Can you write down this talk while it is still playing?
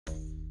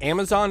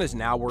Amazon is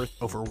now worth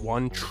over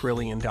 $1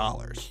 trillion.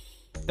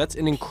 That's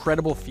an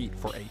incredible feat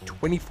for a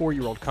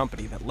 24-year-old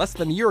company that less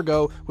than a year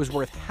ago was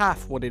worth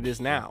half what it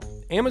is now.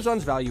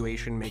 Amazon's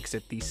valuation makes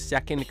it the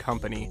second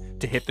company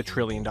to hit the $1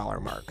 trillion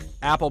mark.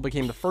 Apple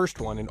became the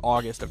first one in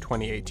August of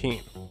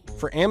 2018.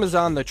 For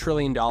Amazon, the $1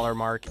 trillion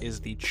mark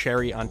is the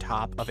cherry on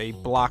top of a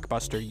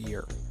blockbuster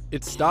year.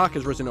 Its stock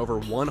has risen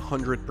over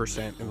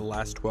 100% in the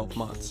last 12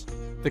 months.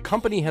 The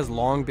company has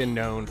long been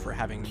known for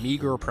having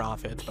meager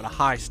profits but a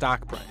high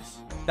stock price.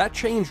 That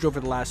changed over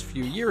the last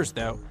few years,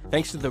 though,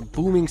 thanks to the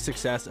booming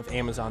success of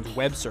Amazon's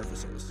web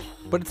services.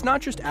 But it's not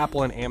just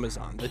Apple and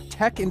Amazon. The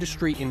tech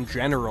industry in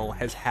general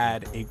has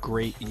had a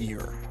great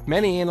year.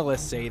 Many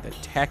analysts say that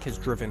tech has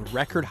driven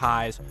record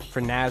highs for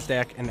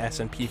NASDAQ and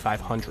S&P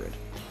 500.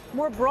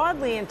 More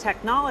broadly in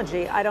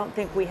technology, I don't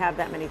think we have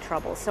that many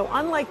troubles. So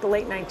unlike the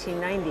late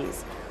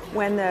 1990s,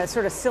 when the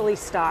sort of silly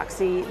stocks,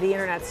 the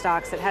internet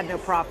stocks that had no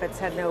profits,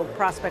 had no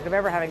prospect of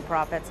ever having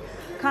profits,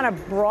 kind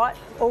of brought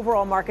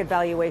overall market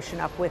valuation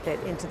up with it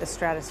into the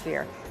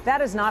stratosphere.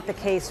 That is not the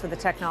case for the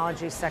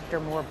technology sector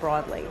more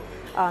broadly.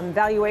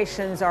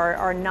 Valuations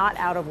are not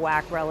out of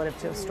whack relative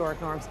to historic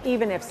norms,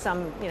 even if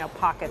some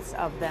pockets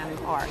of them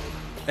are.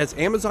 As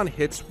Amazon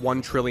hits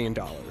 $1 trillion,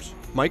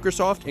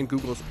 Microsoft and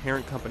Google's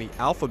parent company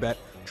Alphabet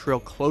trail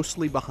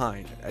closely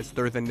behind as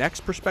they're the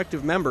next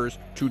prospective members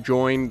to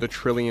join the $1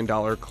 trillion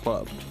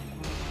club.